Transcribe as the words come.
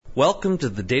Welcome to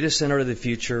the Data Center of the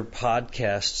Future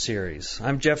podcast series.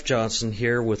 I'm Jeff Johnson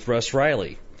here with Russ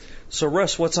Riley. So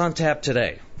Russ, what's on tap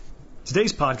today?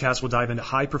 Today's podcast will dive into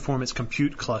high-performance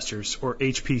compute clusters, or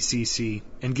HPCC,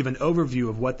 and give an overview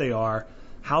of what they are,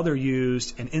 how they're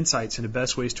used, and insights into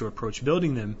best ways to approach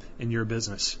building them in your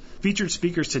business. Featured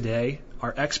speakers today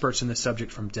are experts in this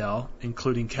subject from Dell,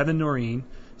 including Kevin Noreen,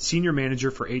 Senior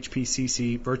Manager for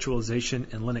HPCC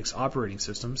Virtualization and Linux Operating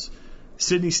Systems,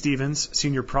 Sydney Stevens,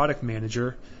 Senior Product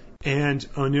Manager, and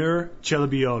Onur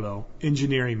Celebiolo,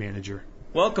 Engineering Manager.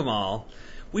 Welcome all.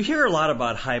 We hear a lot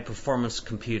about high-performance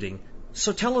computing.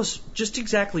 So tell us just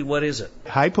exactly what is it?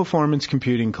 High-performance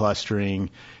computing clustering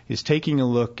is taking a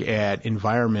look at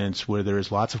environments where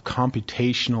there's lots of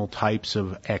computational types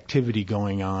of activity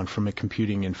going on from a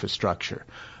computing infrastructure,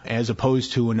 as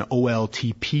opposed to an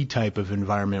OLTP type of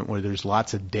environment where there's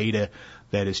lots of data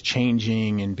that is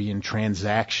changing and being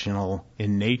transactional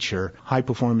in nature.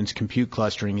 High-performance compute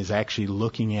clustering is actually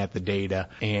looking at the data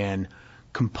and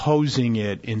composing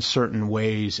it in certain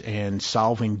ways and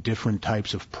solving different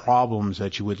types of problems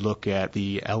that you would look at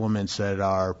the elements that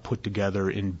are put together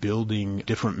in building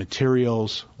different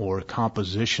materials or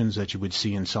compositions that you would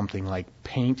see in something like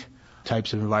paint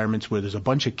types of environments where there's a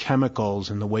bunch of chemicals,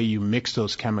 and the way you mix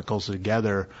those chemicals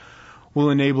together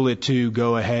will enable it to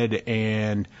go ahead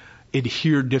and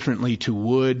adhere differently to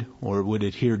wood, or would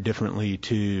adhere differently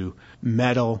to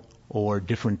metal, or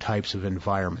different types of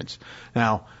environments.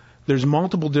 Now, there's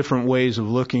multiple different ways of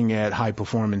looking at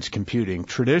high-performance computing.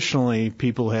 Traditionally,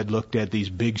 people had looked at these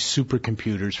big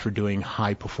supercomputers for doing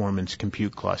high-performance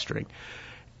compute clustering.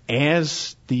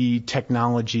 As the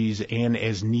technologies and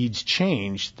as needs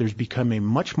change, there's become a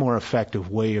much more effective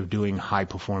way of doing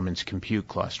high-performance compute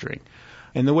clustering.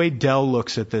 And the way Dell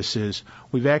looks at this is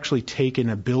we've actually taken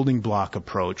a building block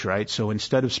approach, right? So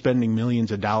instead of spending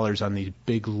millions of dollars on these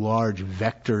big, large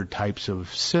vector types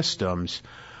of systems,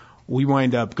 we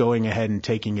wind up going ahead and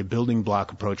taking a building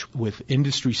block approach with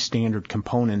industry standard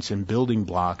components and building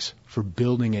blocks for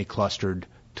building a clustered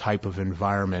type of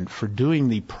environment, for doing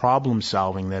the problem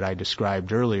solving that I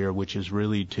described earlier, which is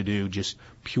really to do just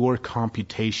pure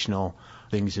computational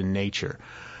things in nature.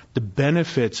 The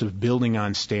benefits of building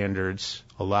on standards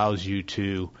allows you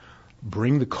to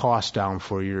bring the cost down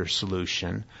for your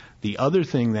solution. The other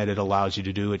thing that it allows you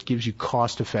to do, it gives you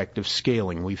cost-effective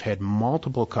scaling. We've had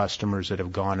multiple customers that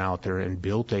have gone out there and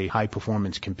built a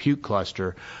high-performance compute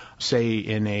cluster, say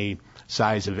in a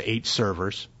size of 8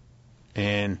 servers,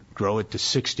 and grow it to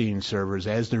 16 servers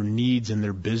as their needs and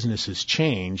their businesses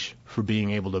change for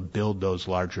being able to build those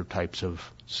larger types of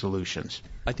solutions.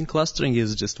 I think clustering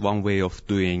is just one way of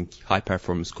doing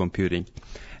high-performance computing.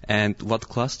 And what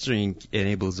clustering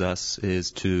enables us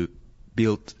is to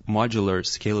build modular,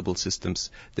 scalable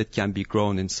systems that can be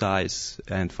grown in size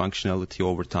and functionality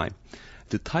over time.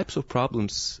 The types of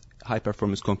problems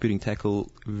high-performance computing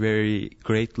tackle vary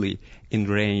greatly in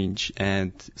range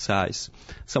and size.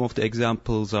 Some of the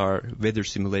examples are weather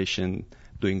simulation,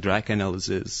 doing drag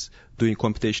analysis, doing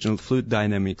computational fluid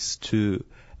dynamics to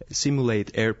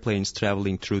simulate airplanes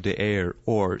traveling through the air,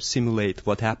 or simulate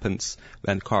what happens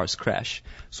when cars crash.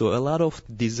 So a lot of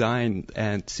design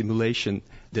and simulation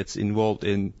that's involved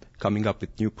in coming up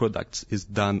with new products is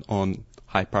done on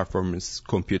high-performance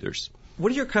computers. What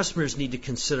do your customers need to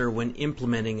consider when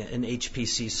implementing an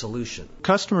HPC solution?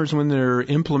 Customers, when they're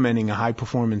implementing a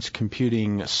high-performance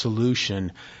computing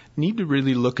solution, need to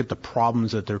really look at the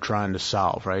problems that they're trying to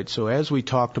solve, right? So as we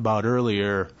talked about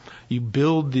earlier, you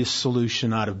build this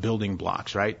solution out of building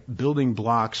blocks, right? Building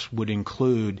blocks would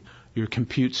include your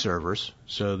compute servers,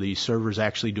 so the server's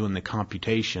actually doing the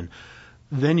computation.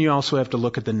 Then you also have to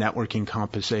look at the networking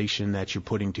composition that you're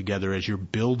putting together as you're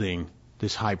building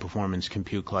this high-performance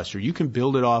compute cluster. You can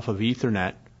build it off of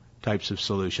Ethernet types of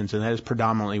solutions, and that is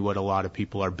predominantly what a lot of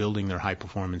people are building their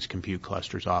high-performance compute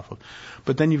clusters off of.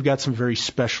 But then you've got some very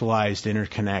specialized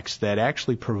interconnects that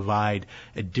actually provide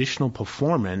additional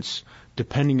performance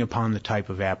depending upon the type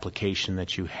of application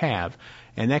that you have.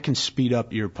 And that can speed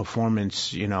up your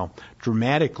performance,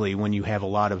 dramatically when you have a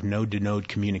lot of node-to-node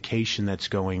communication that's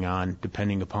going on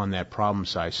depending upon that problem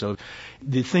size. So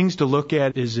the things to look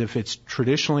at is if it's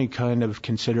traditionally kind of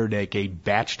considered like a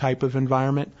batch type of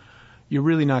environment, you're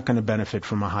really not going to benefit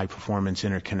from a high-performance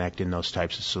interconnect in those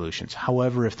types of solutions.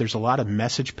 However, if there's a lot of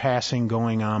message passing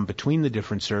going on between the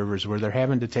different servers where they're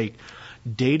having to take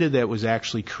data that was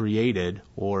actually created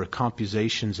or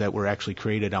computations that were actually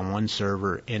created on one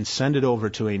server and send it over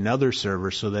to another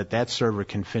server so that that server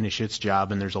can finish its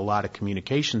job, and there's a lot of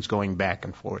communications going back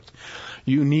and forth.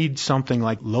 You need something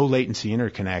like low latency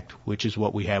interconnect, which is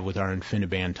what we have with our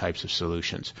InfiniBand types of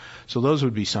solutions. So those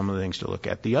would be some of the things to look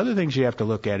at. The other things you have to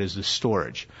look at is the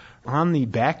storage. On the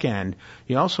back end,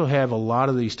 you also have a lot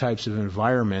of these types of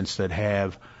environments that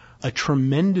have a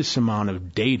tremendous amount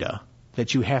of data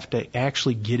that you have to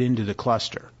actually get into the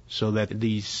cluster so that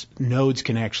these nodes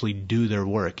can actually do their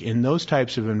work. In those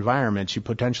types of environments, you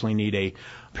potentially need a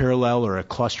parallel or a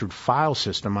clustered file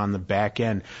system on the back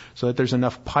end so that there's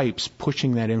enough pipes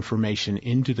pushing that information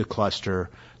into the cluster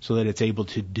so that it's able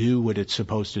to do what it's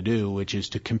supposed to do, which is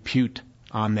to compute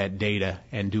on that data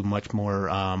and do much more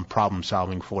problem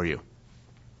solving for you.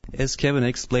 As Kevin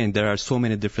explained, there are so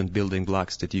many different building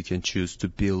blocks that you can choose to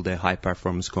build a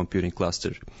high-performance computing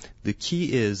cluster. The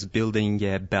key is building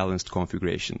a balanced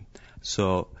configuration.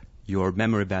 So your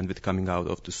memory bandwidth coming out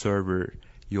of the server,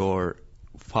 your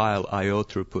file I/O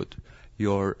throughput,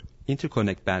 your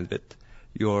interconnect bandwidth,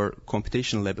 your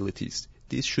computational abilities,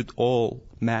 these should all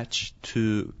match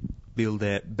to build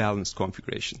a balanced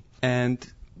configuration. And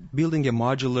building a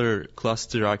modular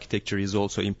cluster architecture is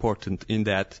also important in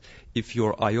that if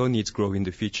your I/O needs grow in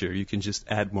the future, you can just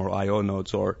add more I/O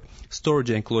nodes or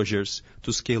storage enclosures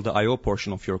to scale the I/O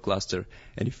portion of your cluster.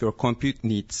 And if your compute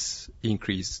needs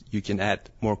increase, you can add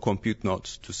more compute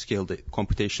nodes to scale the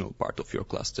computational part of your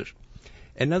cluster.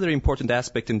 Another important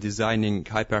aspect in designing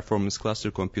high-performance cluster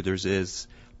computers is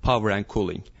power and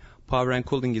cooling. Power and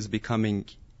cooling is becoming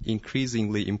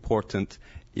increasingly important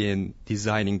in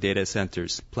designing data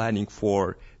centers, planning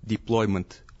for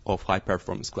deployment of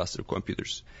high-performance cluster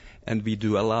computers. And we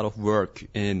do a lot of work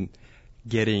in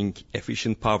getting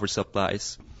efficient power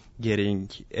supplies, getting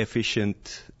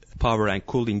efficient power and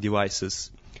cooling devices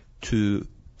to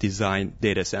design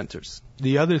data centers.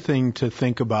 The other thing to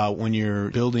think about when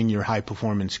you're building your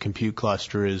high-performance compute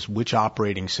cluster is which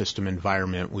operating system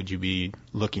environment would you be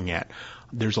looking at.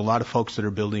 There's a lot of folks that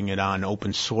are building it on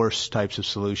open source types of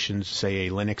solutions, say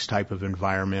a Linux type of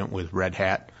environment with Red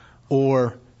Hat,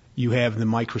 or you have the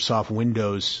Microsoft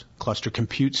Windows cluster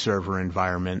compute server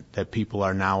environment that people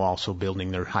are now also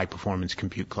building their high-performance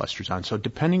compute clusters on. So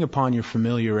depending upon your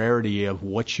familiarity of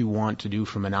what you want to do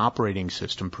from an operating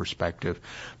system perspective,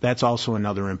 that's also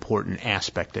another important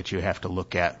aspect that you have to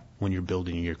look at when you're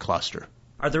building your cluster.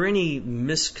 Are there any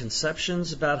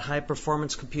misconceptions about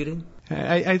high-performance computing?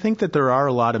 I think that there are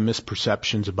a lot of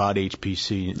misperceptions about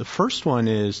HPC. The first one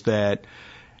is that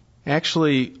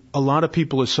actually a lot of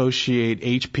people associate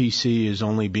HPC as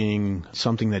only being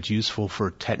something that's useful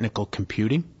for technical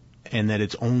computing, and that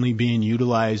it's only being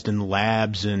utilized in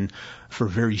labs and for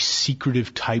very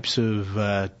secretive types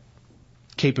of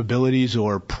capabilities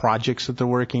or projects that they're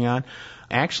working on.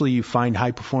 Actually, you find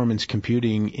high-performance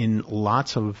computing in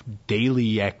lots of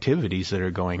daily activities that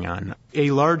are going on.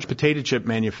 A large potato chip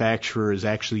manufacturer is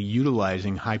actually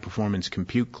utilizing high-performance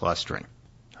compute clustering.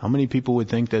 How many people would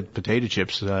think that potato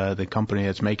chips, the company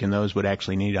that's making those, would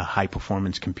actually need a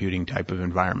high-performance computing type of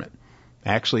environment?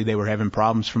 Actually, they were having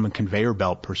problems from a conveyor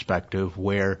belt perspective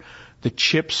where the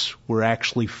chips were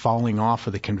actually falling off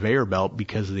of the conveyor belt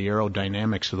because of the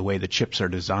aerodynamics of the way the chips are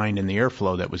designed and the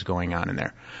airflow that was going on in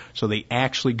there. So they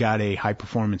actually got a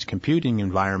high-performance computing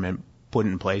environment put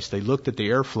in place. They looked at the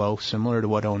airflow, similar to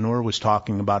what Onur was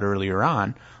talking about earlier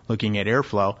on, looking at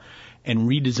airflow, and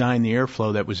redesigned the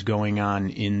airflow that was going on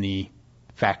in the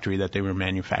factory that they were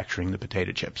manufacturing the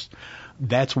potato chips.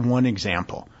 That's one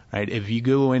example, right? If you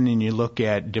go in and you look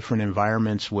at different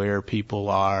environments where people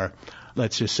are,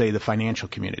 let's just say the financial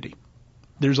community,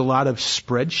 there's a lot of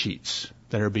spreadsheets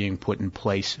that are being put in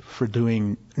place for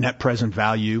doing net present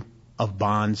value of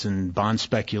bonds and bond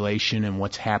speculation and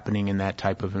what's happening in that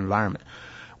type of environment.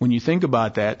 When you think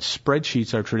about that,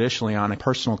 spreadsheets are traditionally on a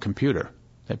personal computer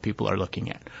that people are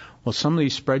looking at. Well, some of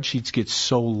these spreadsheets get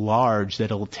so large that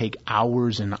it'll take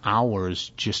hours and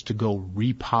hours just to go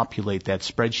repopulate that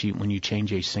spreadsheet when you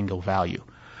change a single value.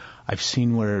 I've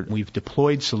seen where we've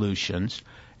deployed solutions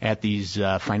at these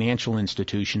financial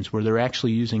institutions where they're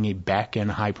actually using a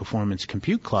back-end high-performance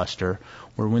compute cluster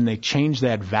where when they change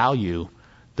that value,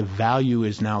 the value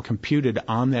is now computed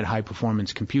on that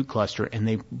high-performance compute cluster, and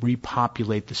they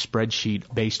repopulate the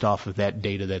spreadsheet based off of that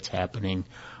data that's happening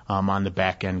on the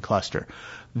back-end cluster,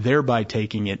 thereby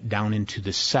taking it down into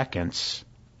the seconds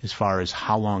as far as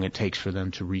how long it takes for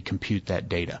them to recompute that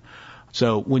data.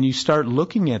 So when you start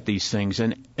looking at these things,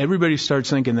 and everybody starts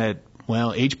thinking that,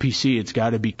 well, HPC, it's got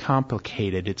to be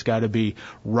complicated. It's got to be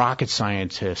rocket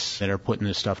scientists that are putting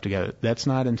this stuff together. That's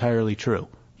not entirely true.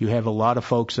 you have a lot of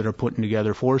folks that are putting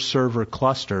together 4 server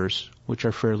clusters, which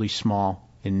are fairly small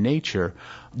in nature.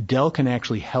 Dell can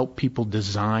actually help people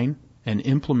design and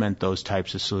implement those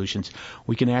types of solutions.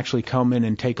 We can actually come in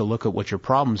and take a look at what your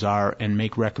problems are and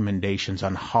make recommendations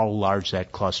on how large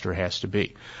that cluster has to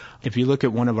be. If you look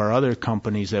at one of our other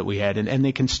companies that we had, and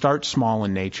they can start small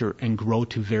in nature and grow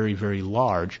to very, very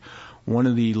large. One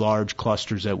of the large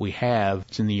clusters that we have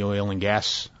is in the oil and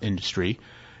gas industry,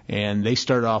 and they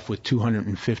start off with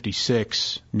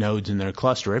 256 nodes in their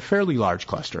cluster, a fairly large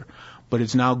cluster. But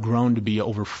it's now grown to be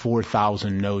over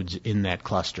 4,000 nodes in that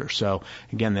cluster. So,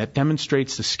 again, that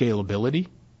demonstrates the scalability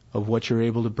of what you're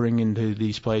able to bring into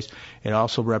these places. It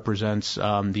also represents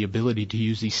the ability to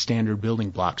use these standard building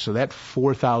blocks. So that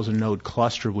 4,000 node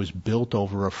cluster was built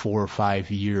over a 4 or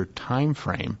 5 year time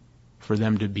frame for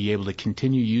them to be able to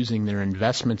continue using their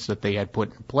investments that they had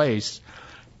put in place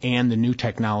and the new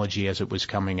technology as it was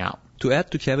coming out. To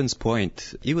add to Kevin's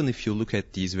point, even if you look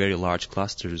at these very large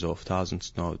clusters of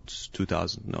 1,000 nodes,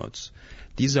 2,000 nodes,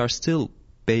 these are still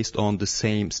based on the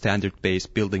same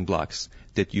standard-based building blocks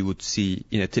that you would see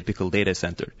in a typical data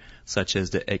center, such as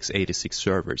the x86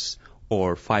 servers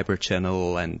or Fiber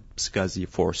Channel and SCSI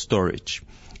for storage,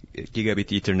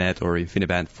 Gigabit Ethernet or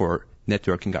InfiniBand for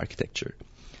networking architecture.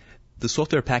 The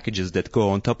software packages that go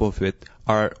on top of it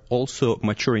are also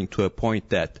maturing to a point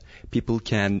that people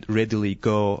can readily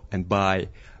go and buy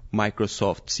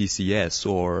Microsoft CCS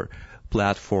or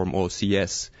Platform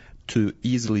OCS to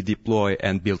easily deploy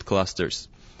and build clusters.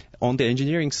 On the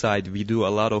engineering side, we do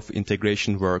a lot of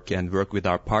integration work and work with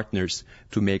our partners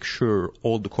to make sure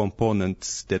all the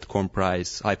components that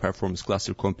comprise high-performance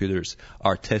cluster computers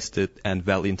are tested and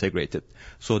well integrated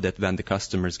so that when the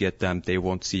customers get them, they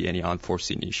won't see any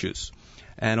unforeseen issues.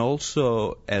 And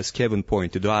also, as Kevin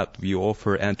pointed out, we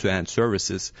offer end-to-end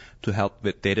services to help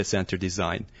with data center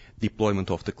design, deployment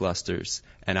of the clusters,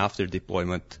 and after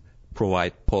deployment,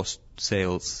 provide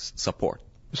post-sales support.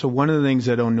 So one of the things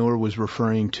that Onur was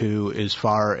referring to as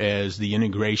far as the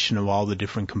integration of all the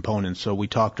different components. So we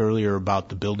talked earlier about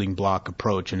the building block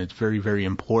approach, and it's very, very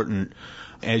important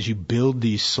as you build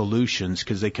these solutions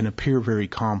because they can appear very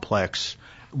complex.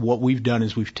 What we've done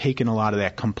is we've taken a lot of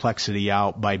that complexity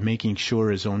out by making sure,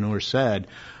 as Onur said,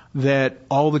 that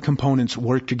all the components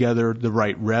work together, the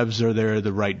right revs are there,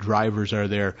 the right drivers are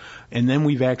there, and then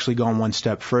we've actually gone one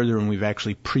step further and we've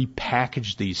actually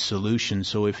pre-packaged these solutions.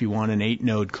 So if you want an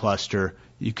 8-node cluster,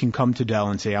 you can come to Dell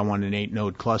and say, I want an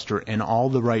 8-node cluster, and all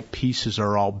the right pieces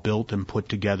are all built and put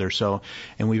together. So,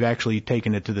 and we've actually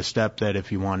taken it to the step that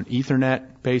if you want an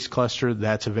Ethernet-based cluster,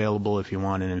 that's available. If you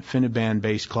want an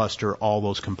InfiniBand-based cluster, all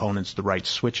those components, the right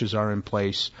switches are in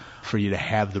place for you to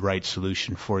have the right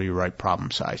solution for your right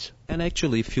problem size. And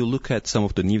actually, if you look at some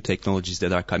of the new technologies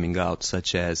that are coming out,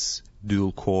 such as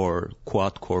dual-core,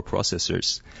 quad-core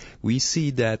processors, we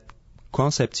see that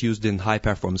concepts used in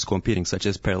high-performance computing, such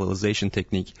as parallelization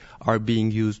technique, are being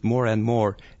used more and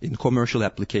more in commercial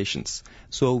applications.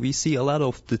 So we see a lot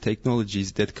of the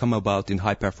technologies that come about in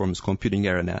high-performance computing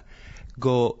arena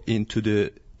go into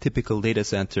the typical data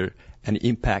center and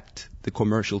impact the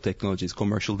commercial technologies,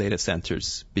 commercial data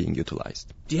centers being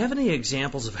utilized. Do you have any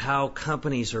examples of how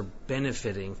companies are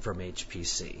benefiting from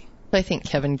HPC? I think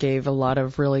Kevin gave a lot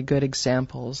of really good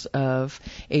examples of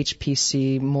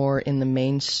HPC more in the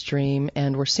mainstream,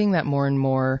 and we're seeing that more and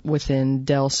more within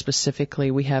Dell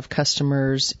specifically. We have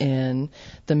customers in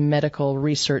the medical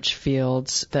research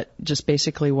fields that just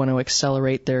basically want to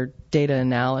accelerate their data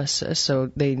analysis, so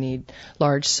they need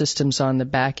large systems on the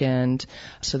back end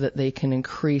so that they can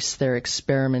increase their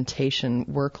experimentation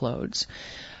workloads.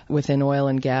 Within oil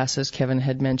and gas, as Kevin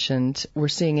had mentioned, we're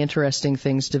seeing interesting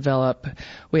things develop.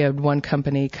 We had one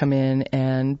company come in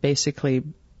and basically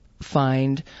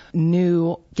find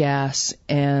new gas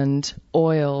and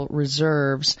oil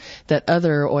reserves that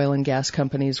other oil and gas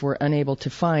companies were unable to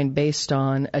find based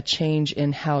on a change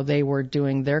in how they were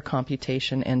doing their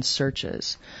computation and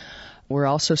searches. We're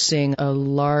also seeing a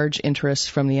large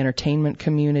interest from the entertainment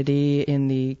community in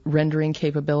the rendering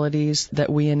capabilities that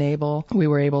we enable. We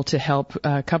were able to help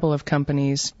a couple of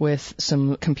companies with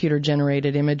some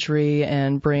computer-generated imagery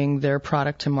and bring their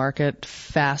product to market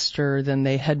faster than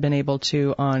they had been able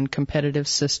to on competitive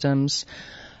systems.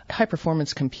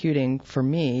 High-performance computing, for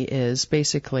me, is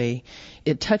basically,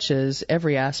 it touches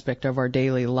every aspect of our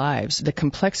daily lives. The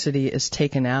complexity is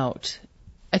taken out.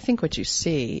 I think what you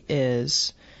see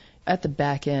is at the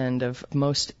back end of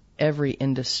most every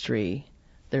industry,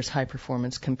 there's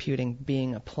high-performance computing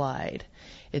being applied.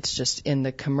 It's just in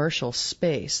the commercial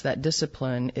space, that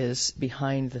discipline is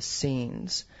behind the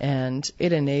scenes, and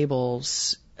it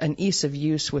enables an ease of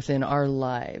use within our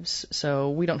lives.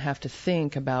 So we don't have to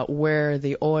think about where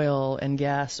the oil and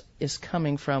gas is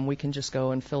coming from. We can just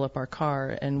go and fill up our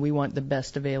car, and we want the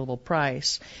best available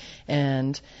price.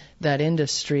 And that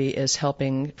industry is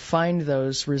helping find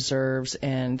those reserves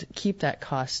and keep that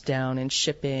cost down in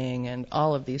shipping and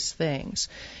all of these things.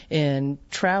 In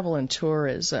travel and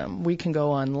tourism, we can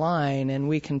go online and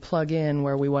we can plug in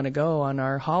where we want to go on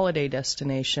our holiday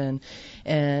destination,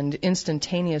 and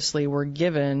instantaneously we're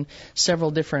given several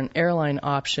different airline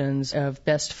options of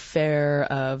best fare,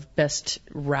 of best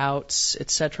routes,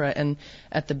 etc. And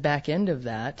at the back end of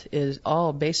that is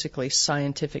all basically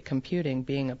scientific computing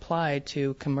being applied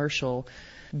to commercial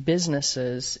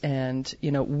businesses, and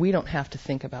we don't have to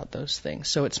think about those things.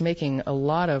 So it's making a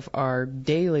lot of our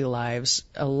daily lives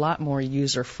a lot more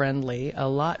user friendly, a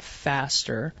lot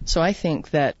faster. So I think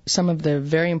that some of the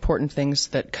very important things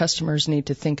that customers need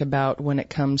to think about when it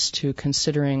comes to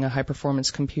considering a high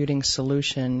performance computing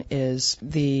solution is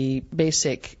the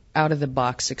basic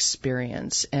out-of-the-box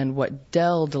experience. And what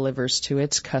Dell delivers to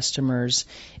its customers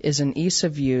is an ease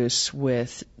of use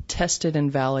with tested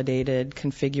and validated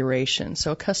configuration.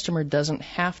 So a customer doesn't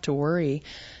have to worry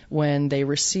when they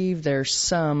receive their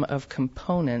sum of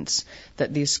components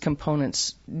that these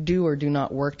components do or do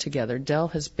not work together. Dell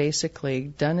has basically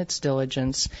done its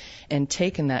diligence and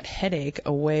taken that headache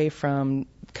away from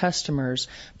customers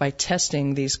by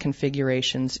testing these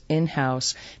configurations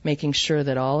in-house, making sure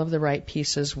that all of the right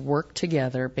pieces work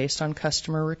together based on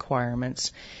customer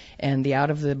requirements. And the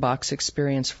out-of-the-box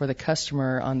experience for the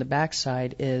customer on the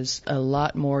backside is a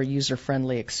lot more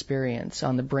user-friendly experience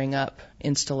on the bring-up,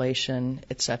 installation,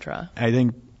 etc. I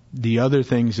think the other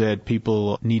things that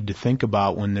people need to think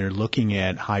about when they're looking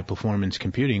at high-performance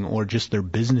computing or just their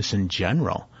business in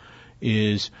general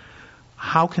is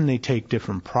how can they take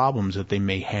different problems that they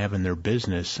may have in their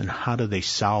business and how do they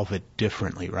solve it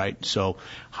differently, right? So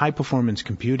high-performance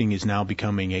computing is now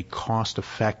becoming a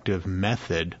cost-effective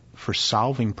method for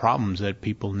solving problems that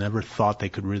people never thought they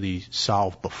could really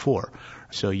solve before.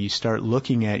 So you start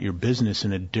looking at your business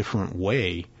in a different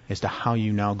way as to how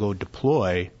you now go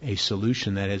deploy a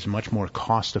solution that is much more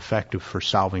cost-effective for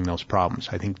solving those problems.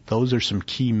 I think those are some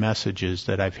key messages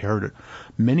that I've heard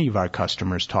many of our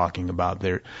customers talking about.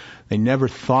 They never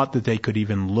thought that they could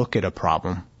even look at a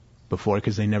problem before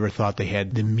because they never thought they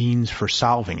had the means for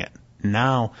solving it.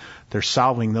 Now they're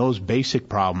solving those basic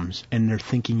problems and they're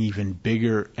thinking even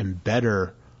bigger and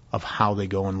better of how they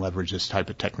go and leverage this type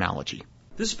of technology.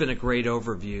 This has been a great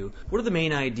overview. What are the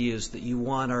main ideas that you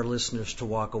want our listeners to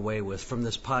walk away with from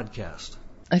this podcast?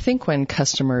 I think when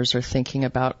customers are thinking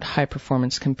about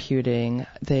high-performance computing,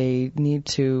 they need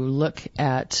to look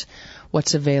at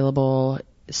what's available.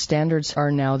 Standards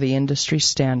are now the industry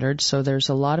standard, so there's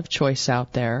a lot of choice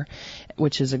out there,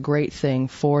 which is a great thing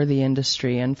for the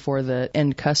industry and for the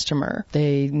end customer.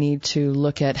 They need to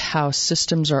look at how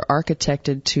systems are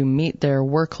architected to meet their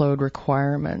workload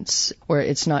requirements, where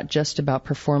it's not just about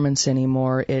performance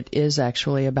anymore, it is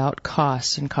actually about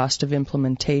cost and cost of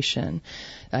implementation.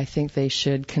 I think they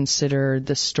should consider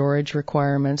the storage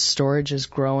requirements. Storage is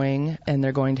growing, and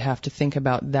they're going to have to think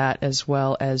about that as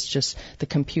well as just the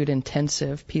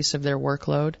compute-intensive piece of their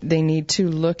workload. They need to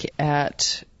look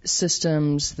at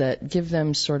systems that give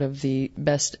them sort of the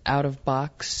best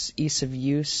out-of-box,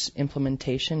 ease-of-use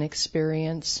implementation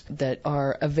experience that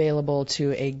are available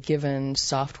to a given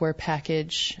software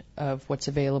package of what's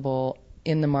available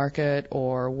in the market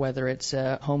or whether it's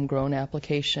a homegrown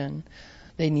application.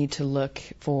 They need to look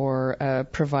for a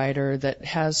provider that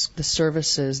has the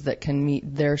services that can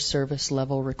meet their service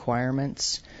level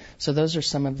requirements. So those are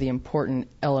some of the important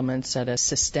elements at a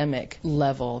systemic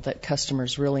level that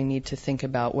customers really need to think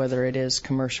about, whether it is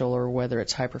commercial or whether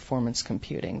it's high-performance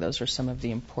computing. Those are some of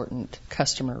the important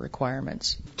customer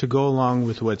requirements. To go along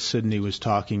with what Sydney was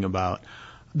talking about,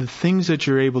 the things that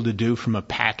you're able to do from a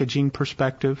packaging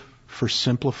perspective for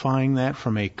simplifying that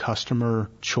from a customer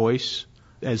choice.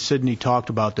 As Sydney talked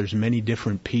about, there's many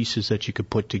different pieces that you could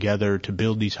put together to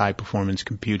build these high-performance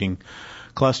computing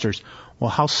clusters. Well,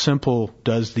 how simple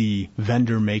does the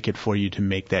vendor make it for you to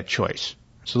make that choice?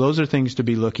 So those are things to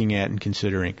be looking at and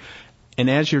considering. And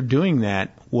as you're doing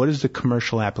that, what is the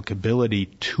commercial applicability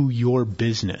to your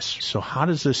business? So how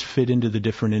does this fit into the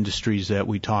different industries that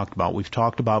we talked about? We've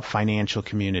talked about financial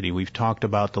community. We've talked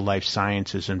about the life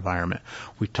sciences environment.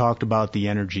 We've talked about the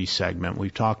energy segment.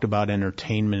 We've talked about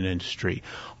entertainment industry.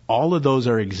 All of those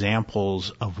are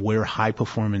examples of where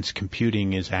high-performance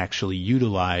computing is actually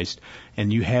utilized,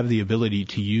 and you have the ability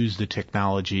to use the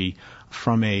technology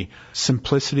from a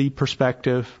simplicity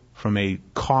perspective, from a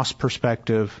cost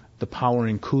perspective, the power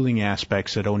and cooling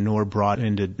aspects that Onur brought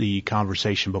into the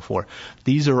conversation before.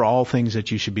 These are all things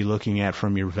that you should be looking at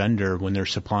from your vendor when they're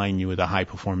supplying you with a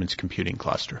high-performance computing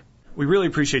cluster. We really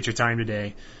appreciate your time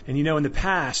today. And in the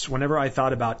past, whenever I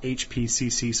thought about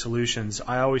HPCC solutions,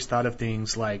 I always thought of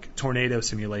things like tornado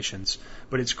simulations.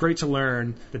 But it's great to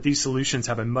learn that these solutions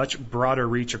have a much broader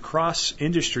reach across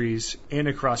industries and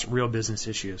across real business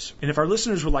issues. And if our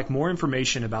listeners would like more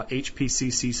information about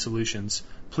HPCC solutions,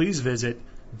 please visit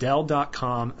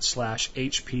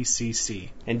Dell.com/HPCC.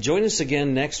 And join us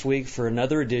again next week for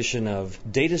another edition of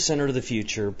Data Center of the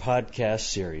Future podcast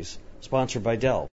series, sponsored by Dell.